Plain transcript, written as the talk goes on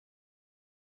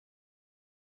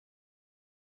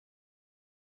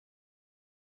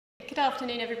Good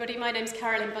afternoon, everybody. My name's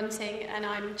Carolyn Bunting, and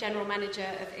I'm General Manager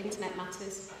of Internet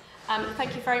Matters.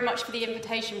 Thank you very much for the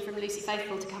invitation from Lucy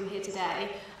Faithfull to come here today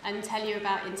and tell you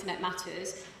about Internet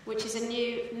Matters, which is a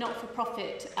new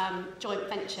not-for-profit joint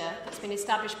venture that's been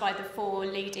established by the four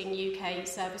leading UK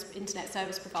internet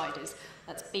service providers.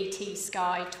 That's BT,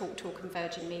 Sky, TalkTalk and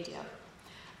Virgin Media.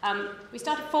 We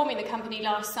started forming the company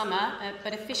last summer,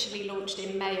 but officially launched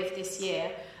in May of this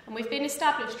year. And we've been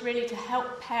established really to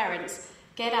help parents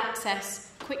get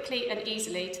access quickly and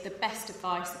easily to the best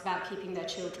advice about keeping their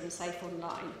children safe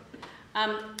online.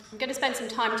 I'm going to spend some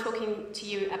time talking to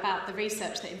you about the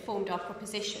research that informed our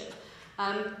proposition.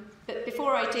 But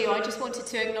before I do, I just wanted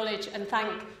to acknowledge and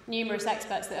thank numerous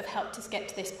experts that have helped us get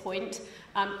to this point.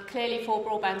 Clearly, four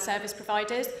broadband service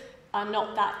providers are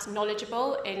not that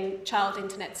knowledgeable in child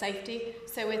internet safety,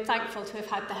 so we're thankful to have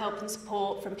had the help and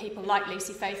support from people like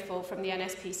Lucy Faithfull from the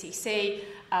NSPCC,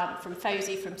 from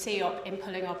FOSI, from CEOP in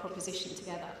pulling our proposition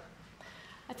together.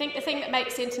 I think the thing that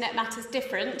makes Internet Matters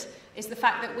different is the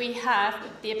fact that we have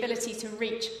the ability to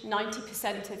reach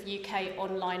 90% of UK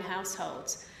online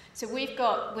households. So we've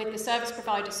got, with the service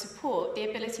provider support, the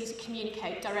ability to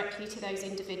communicate directly to those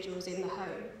individuals in the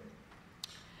home.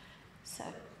 So,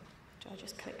 do I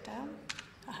just click down?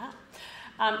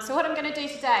 So what I'm going to do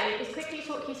today is quickly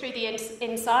talk you through the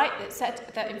insight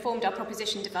that informed our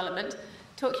proposition development,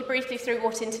 talk you briefly through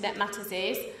what Internet Matters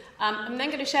is. I'm then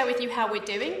going to share with you how we're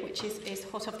doing, which is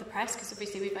hot off the press, because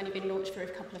obviously we've only been launched for a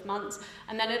couple of months,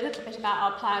 and then a little bit about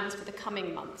our plans for the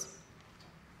coming months.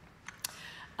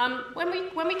 When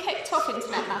we kicked off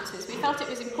Internet Matters, we felt it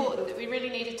was important that we really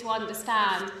needed to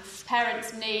understand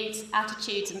parents' needs,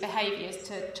 attitudes and behaviours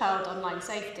to child online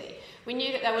safety. We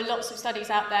knew that there were lots of studies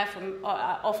out there from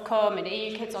Ofcom and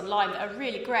EU Kids Online that are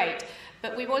really great,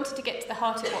 but we wanted to get to the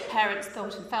heart of what parents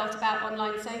thought and felt about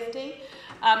online safety.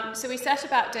 So we set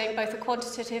about doing both a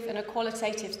quantitative and a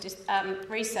qualitative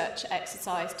research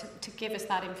exercise to give us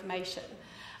that information.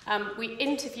 We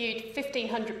interviewed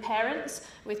 1,500 parents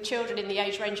with children in the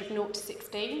age range of 0 to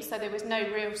 16, so there was no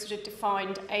real sort of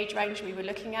defined age range we were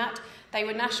looking at. They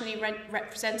were nationally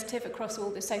representative across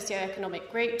all the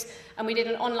socioeconomic groups, and we did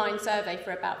an online survey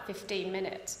for about 15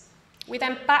 minutes. We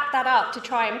then backed that up to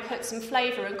try and put some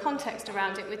flavour and context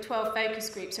around it with 12 focus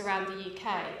groups around the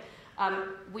UK.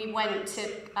 We went to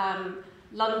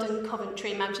London,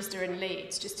 Coventry, Manchester and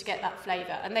Leeds, just to get that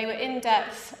flavour. And they were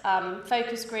in-depth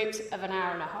focus groups of an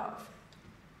hour and a half.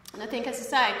 And I think, as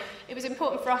I say, it was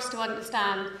important for us to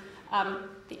understand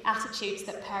the attitudes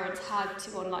that parents had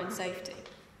to online safety.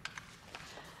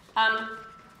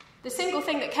 The single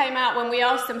thing that came out when we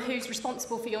asked them who's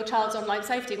responsible for your child's online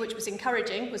safety, which was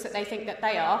encouraging, was that they think that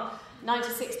they are.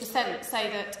 96% say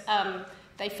that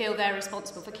they feel they're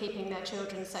responsible for keeping their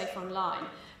children safe online.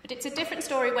 But it's a different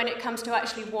story when it comes to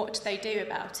actually what they do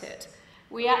about it.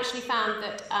 We actually found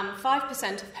that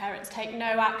 5% of parents take no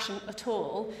action at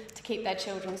all to keep their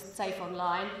children safe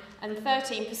online, and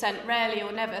 13% rarely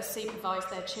or never supervise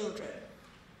their children.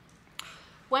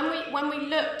 When we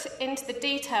looked into the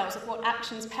details of what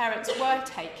actions parents were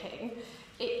taking,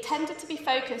 it tended to be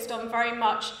focused on very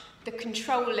much the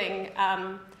controlling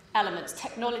elements,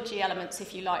 technology elements,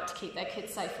 if you like, to keep their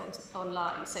kids safe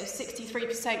online. So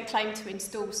 63% claimed to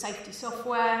install safety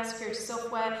software, security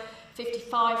software,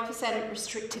 55%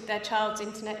 restricted their child's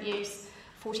internet use,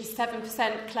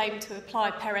 47% claimed to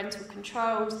apply parental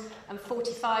controls, and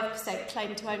 45%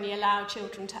 claimed to only allow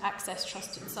children to access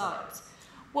trusted sites.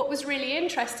 What was really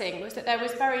interesting was that there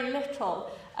was very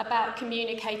little about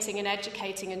communicating and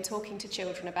educating and talking to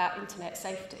children about internet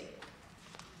safety.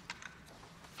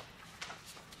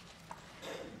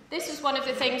 This was one of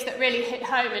the things that really hit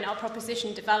home in our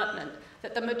proposition development,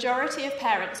 that the majority of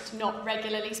parents do not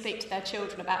regularly speak to their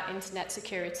children about internet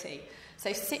security.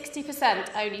 So 60%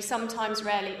 only sometimes,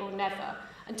 rarely or never,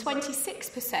 and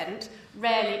 26%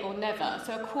 rarely or never.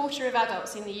 So a quarter of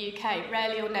adults in the UK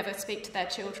rarely or never speak to their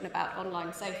children about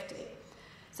online safety.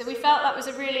 So we felt that was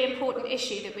a really important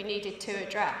issue that we needed to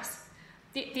address.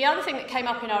 The other thing that came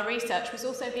up in our research was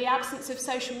also the absence of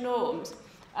social norms.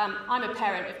 I'm a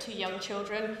parent of 2 young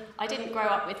children. I didn't grow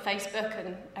up with Facebook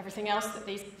and everything else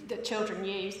that children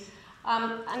use.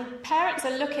 And parents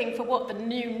are looking for what the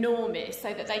new norm is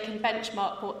so that they can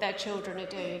benchmark what their children are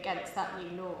doing against that new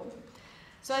norm.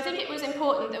 So I think it was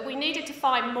important that we needed to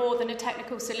find more than a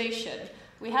technical solution.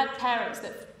 We had parents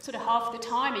that sort of half the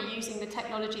time are using the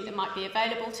technology that might be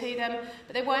available to them,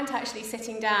 but they weren't actually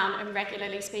sitting down and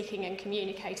regularly speaking and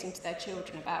communicating to their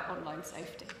children about online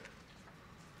safety.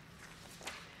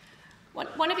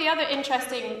 One of the other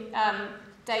interesting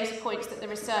data points that the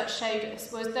research showed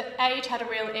us was that age had a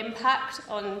real impact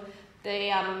on the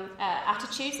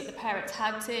attitudes that the parents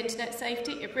had to internet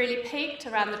safety. It really peaked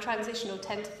around the transitional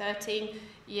 10 to 13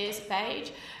 years of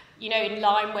age, in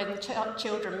line when the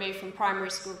children moved from primary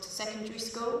school to secondary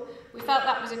school. We felt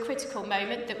that was a critical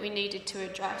moment that we needed to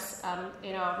address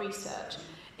in our research.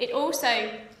 It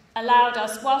also allowed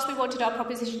us, whilst we wanted our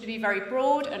proposition to be very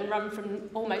broad and run from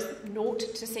almost 0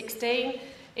 to 16,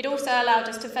 it also allowed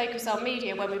us to focus our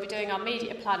media when we were doing our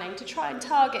media planning to try and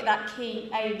target that key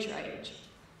age range.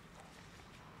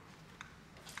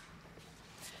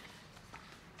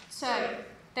 So,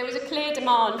 there was a clear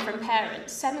demand from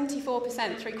parents.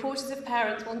 74%, 3/4 of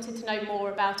parents wanted to know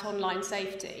more about online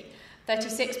safety.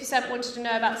 36% wanted to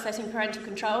know about setting parental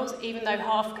controls, even though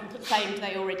half claimed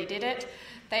they already did it.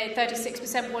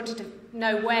 36% wanted to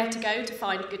know where to go to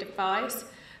find good advice.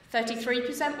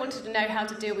 33% wanted to know how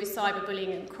to deal with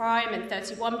cyberbullying and crime, and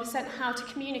 31% how to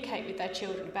communicate with their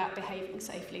children about behaving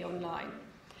safely online.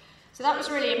 So that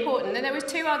was really important. And there were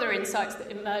 2 other insights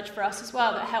that emerged for us as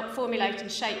well that helped formulate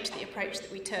and shaped the approach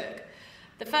that we took.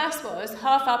 The first was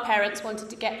half our parents wanted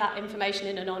to get that information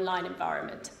in an online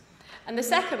environment. And the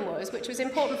second was, which was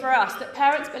important for us, that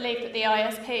parents believed that the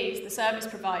ISPs, the service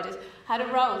providers, had a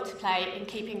role to play in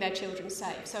keeping their children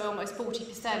safe. So almost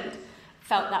 40%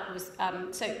 felt that was,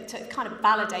 so it kind of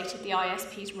validated the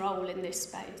ISP's role in this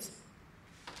space.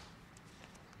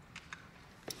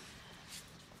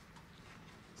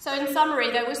 So in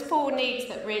summary, there was 4 needs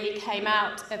that really came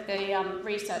out of the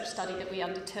research study that we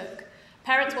undertook.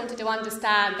 Parents wanted to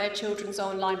understand their children's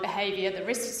online behaviour, the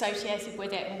risks associated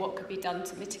with it, and what could be done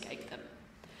to mitigate them.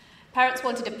 Parents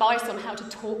wanted advice on how to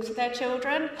talk to their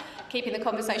children, keeping the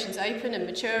conversations open and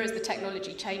mature as the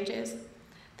technology changes.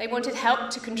 They wanted help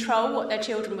to control what their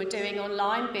children were doing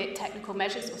online, be it technical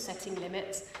measures or setting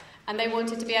limits. And they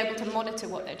wanted to be able to monitor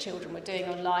what their children were doing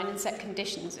online and set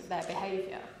conditions of their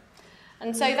behaviour.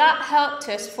 And so that helped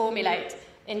us formulate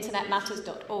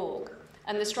internetmatters.org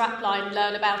and the strapline,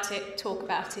 learn about it, talk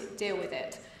about it, deal with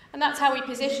it. And that's how we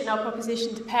position our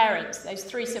proposition to parents, those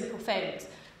 3 simple things.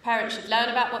 Parents should learn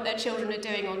about what their children are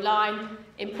doing online.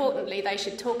 Importantly, they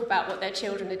should talk about what their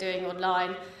children are doing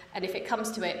online. And if it comes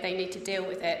to it, they need to deal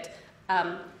with it,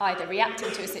 either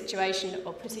reacting to a situation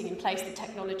or putting in place the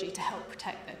technology to help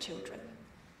protect their children.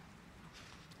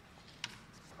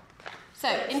 So,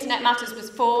 Internet Matters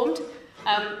was formed.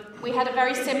 We had a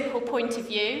very simple point of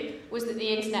view, was that the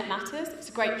internet matters. It's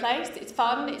a great place, it's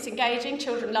fun, it's engaging,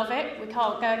 children love it. We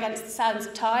can't go against the sands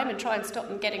of time and try and stop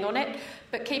them getting on it,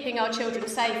 but keeping our children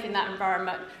safe in that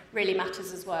environment really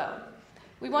matters as well.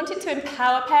 We wanted to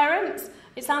empower parents.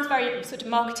 It sounds very sort of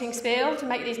marketing spiel to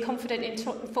make these confident,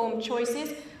 informed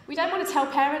choices. We don't want to tell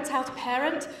parents how to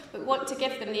parent, but we want to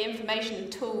give them the information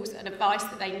and tools and advice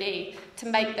that they need to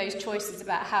make those choices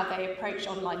about how they approach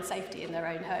online safety in their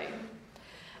own home.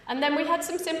 And then we had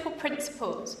some simple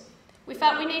principles. We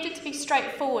felt we needed to be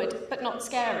straightforward, but not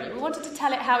scary. We wanted to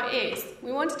tell it how it is.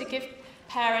 We wanted to give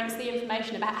parents the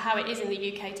information about how it is in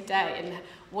the UK today and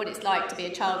what it's like to be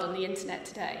a child on the internet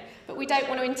today. But we don't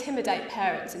want to intimidate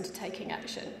parents into taking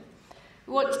action.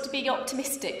 We want to be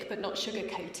optimistic, but not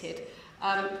sugar-coated.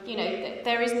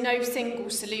 There is no single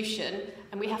solution,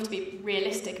 and we have to be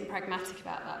realistic and pragmatic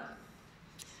about that.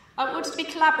 I wanted to be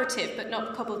collaborative, but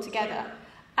not cobbled together.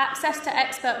 Access to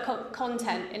expert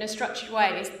content in a structured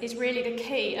way is really the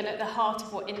key and at the heart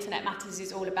of what Internet Matters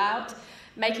is all about,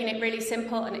 making it really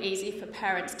simple and easy for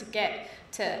parents to get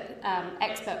to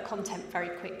expert content very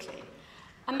quickly,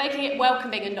 and making it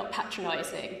welcoming and not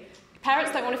patronising.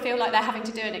 Parents don't want to feel like they're having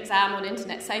to do an exam on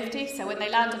internet safety, so when they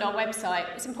land on our website,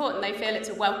 it's important they feel it's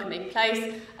a welcoming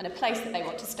place and a place that they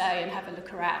want to stay and have a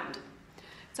look around.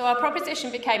 So our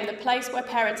proposition became the place where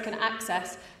parents can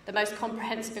access the most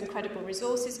comprehensive and credible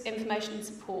resources, information and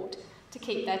support to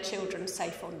keep their children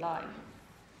safe online.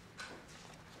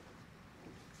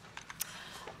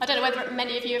 I don't know whether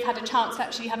many of you have had a chance to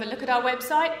actually have a look at our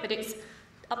website, but it's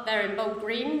up there in bold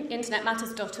green,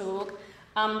 internetmatters.org.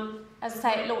 As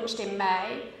I say, it launched in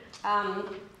May.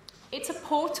 It's a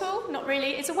portal, not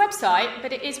really, it's a website,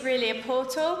 but it is really a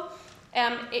portal.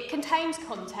 It contains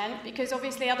content, because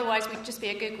obviously otherwise we'd just be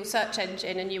a Google search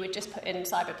engine and you would just put in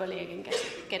cyberbullying and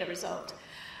get a result.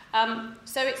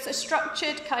 So it's a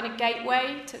structured kind of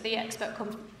gateway to the expert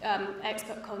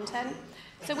content.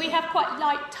 So we have quite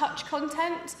light touch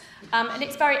content, and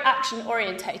it's very action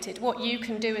orientated, what you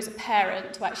can do as a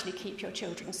parent to actually keep your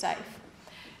children safe.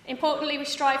 Importantly, we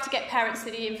strive to get parents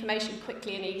to the information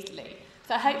quickly and easily.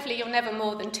 So hopefully you're never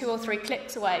more than 2 or 3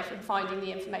 clicks away from finding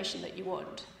the information that you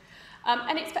want.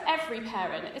 And it's for every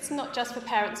parent. It's not just for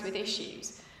parents with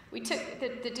issues. We took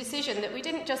the decision that we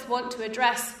didn't just want to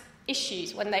address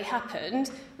issues when they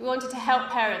happened. We wanted to help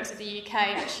parents of the UK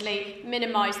actually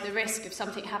minimise the risk of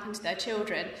something happening to their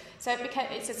children. So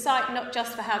it's a site not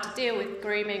just for how to deal with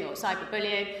grooming or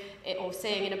cyberbullying or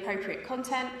seeing inappropriate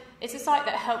content. It's a site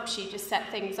that helps you just set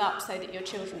things up so that your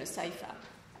children are safer.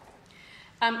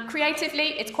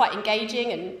 Creatively, it's quite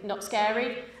engaging and not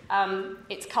scary.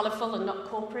 It's colourful and not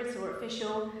corporate or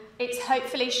official. It's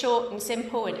hopefully short and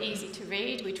simple and easy to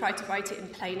read. We try to write it in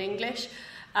plain English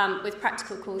with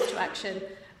practical calls to action.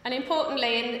 And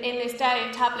importantly, in this day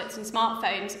of tablets and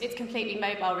smartphones, it's completely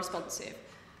mobile responsive.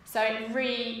 So it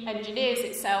re-engineers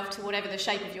itself to whatever the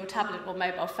shape of your tablet or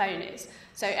mobile phone is.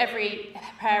 So every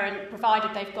parent,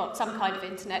 provided they've got some kind of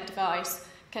internet device,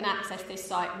 can access this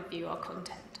site and view our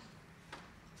content.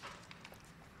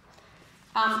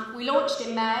 We launched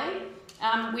in May.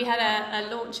 We had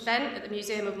a launch event at the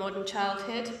Museum of Modern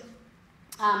Childhood,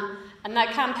 and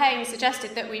that campaign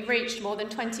suggested that we reached more than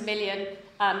 20 million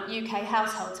UK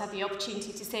households had the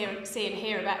opportunity to see and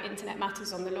hear about Internet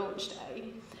Matters on the launch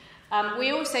day.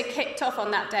 We also kicked off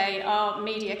on that day our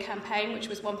media campaign, which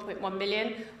was 1.1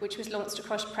 million, which was launched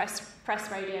across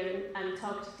press radio, and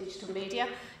targeted digital media.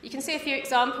 You can see a few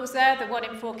examples there. The 1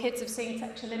 in 4 kids have seen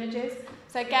sexual images.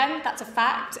 So again, that's a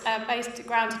fact,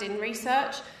 grounded in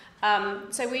research.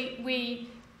 So we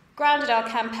grounded our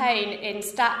campaign in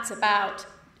stats about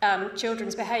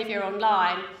children's behaviour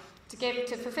online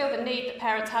to fulfil the need that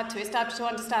parents had to establish to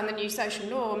understand the new social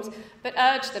norms, but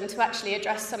urge them to actually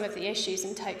address some of the issues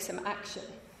and take some action.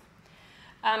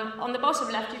 On the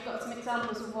bottom left, you've got some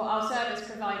examples of what our service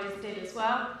providers did as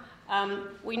well.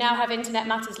 We now have Internet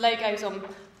Matters logos on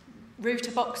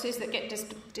router boxes that get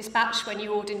dispatched when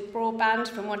you order broadband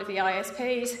from one of the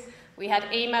ISPs. We had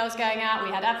emails going out,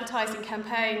 we had advertising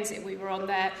campaigns, we were on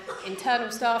their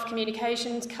internal staff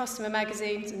communications, customer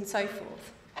magazines, and so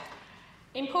forth.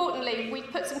 Importantly, we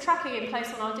put some tracking in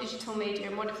place on our digital media,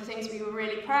 and one of the things we were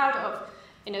really proud of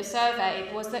in a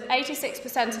survey was that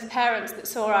 86% of parents that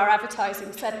saw our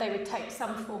advertising said they would take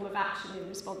some form of action in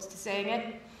response to seeing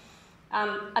it.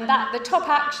 And that the top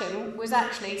action was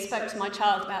actually spoke to my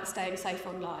child about staying safe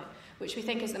online, which we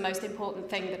think is the most important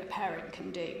thing that a parent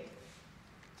can do.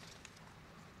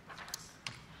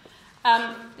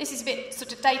 This is a bit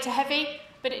sort of data heavy,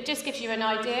 but it just gives you an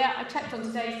idea. I checked on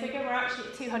today's figure, we're actually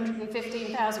at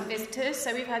 215,000 visitors,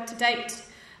 so we've had to date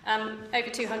over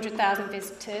 200,000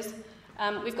 visitors.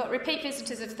 We've got repeat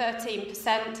visitors of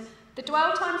 13%. The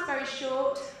dwell time's very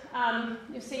short.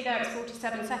 You'll see there it's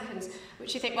 47 seconds,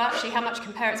 which you think, well, actually, how much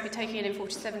can parents be taking in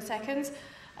 47 seconds?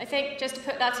 I think just to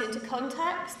put that into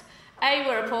context,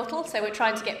 we're a portal, so we're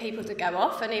trying to get people to go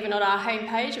off, and even on our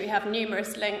homepage we have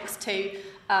numerous links to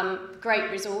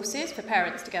great resources for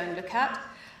parents to go and look at.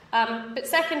 But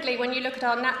secondly, when you look at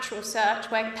our natural search,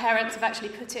 where parents have actually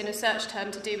put in a search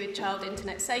term to do with child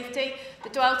internet safety, the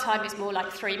dwell time is more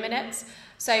like 3 minutes.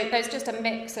 So there's just a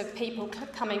mix of people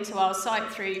coming to our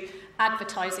site through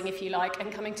advertising, if you like,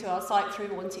 and coming to our site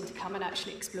through wanting to come and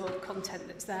actually explore the content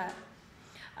that's there.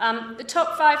 The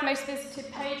top 5 most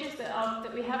visited pages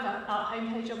that we have are our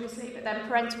homepage, obviously, but then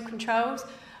parental controls.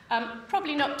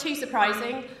 Probably not too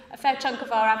surprising, a fair chunk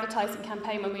of our advertising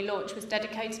campaign when we launched was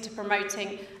dedicated to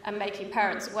promoting and making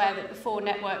parents aware that the 4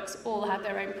 networks all had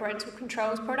their own parental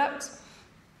controls products.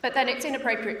 But then it's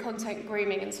inappropriate content,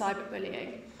 grooming and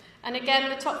cyberbullying. And again,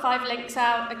 the top 5 links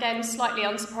out, again, slightly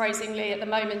unsurprisingly, at the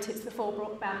moment it's the 4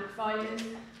 broadband providers,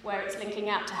 where it's linking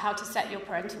out to how to set your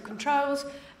parental controls.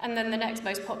 And then the next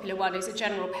most popular one is a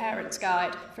general parents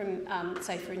guide from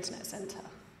Safer Internet Centre.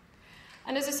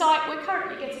 And as a site, we're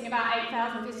currently getting about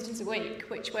 8,000 visitors a week,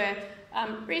 which we're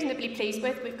reasonably pleased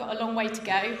with. We've got a long way to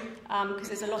go because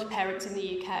there's a lot of parents in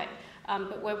the UK,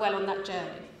 but we're well on that journey.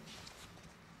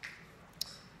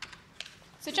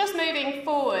 So just moving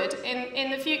forward,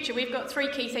 in the future, we've got 3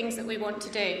 key things that we want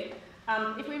to do.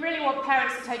 If we really want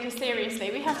parents to take us seriously,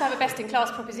 we have to have a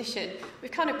best-in-class proposition. We've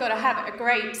kind of got to have a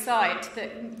great site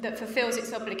that fulfills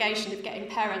its obligation of getting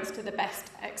parents to the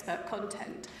best expert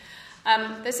content.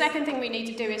 The second thing we need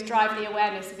to do is drive the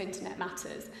awareness of Internet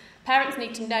Matters. Parents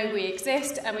need to know we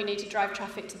exist, and we need to drive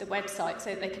traffic to the website so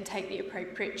that they can take the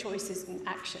appropriate choices and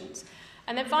actions.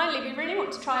 And then finally, we really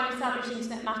want to try and establish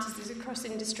Internet Matters as a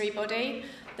cross-industry body.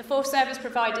 The 4 service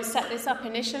providers set this up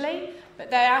initially,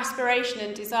 but their aspiration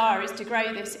and desire is to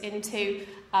grow this into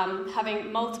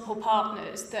having multiple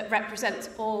partners that represent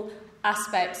all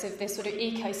aspects of this sort of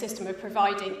ecosystem of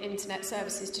providing internet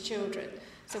services to children.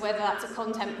 So whether that's a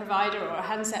content provider or a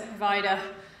handset provider,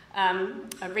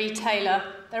 a retailer,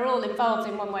 they're all involved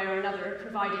in one way or another of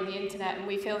providing the internet, and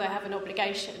we feel they have an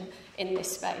obligation in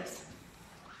this space.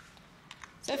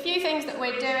 So a few things that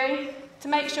we're doing to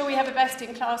make sure we have a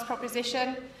best-in-class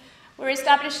proposition. We're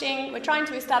trying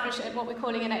to establish what we're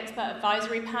calling an expert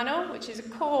advisory panel, which is a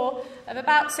core of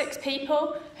about 6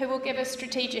 people who will give us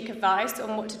strategic advice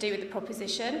on what to do with the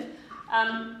proposition.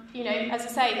 As I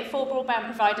say, the 4 broadband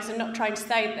providers are not trying to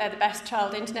say that they're the best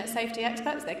child internet safety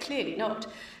experts. They're clearly not.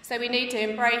 So we need to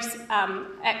embrace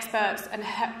experts and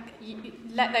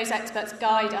let those experts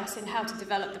guide us in how to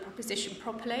develop the proposition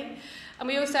properly. And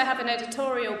we also have an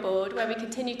editorial board where we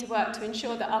continue to work to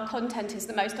ensure that our content is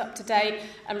the most up-to-date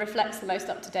and reflects the most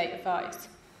up-to-date advice.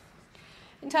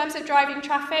 In terms of driving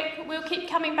traffic, we'll keep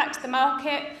coming back to the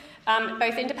market,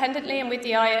 both independently and with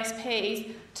the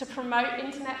ISPs, to promote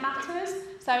Internet Matters.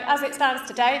 So as it stands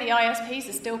today, the ISPs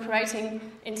are still promoting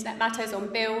Internet Matters on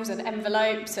bills and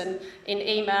envelopes and in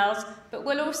emails, but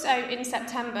we'll also, in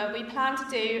September, we plan to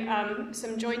do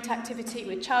some joint activity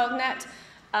with ChildNet.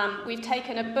 We've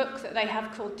taken a book that they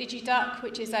have called DigiDuck,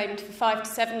 which is aimed for 5 to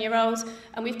 7-year-olds,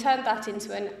 and we've turned that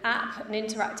into an app, an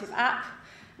interactive app,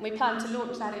 and we plan to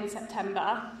launch that in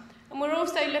September. And we're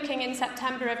also looking in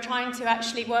September of trying to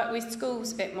actually work with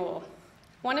schools a bit more.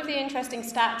 One of the interesting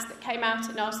stats that came out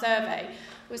in our survey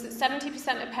was that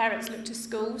 70% of parents look to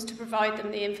schools to provide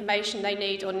them the information they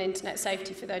need on internet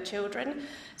safety for their children.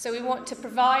 So we want to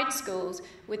provide schools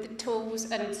with the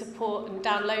tools and support and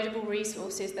downloadable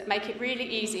resources that make it really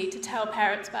easy to tell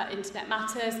parents about Internet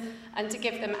Matters and to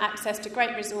give them access to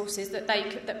great resources that they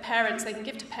can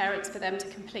give to parents for them to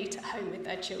complete at home with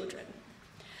their children.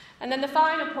 And then the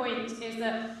final point is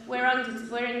that we're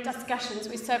in discussions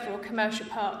with several commercial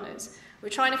partners. We're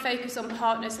trying to focus on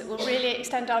partners that will really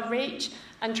extend our reach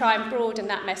and try and broaden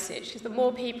that message, because the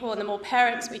more people and the more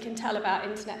parents we can tell about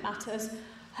Internet Matters,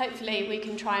 hopefully we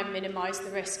can try and minimise the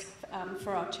risk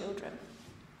for our children.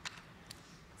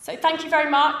 So thank you very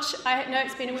much. I know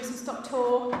it's been a whistle-stop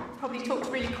tour, probably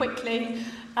talked really quickly,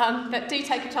 but do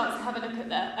take a chance to have a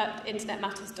look at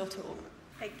internetmatters.org.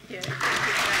 Thank you.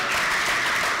 Thank you.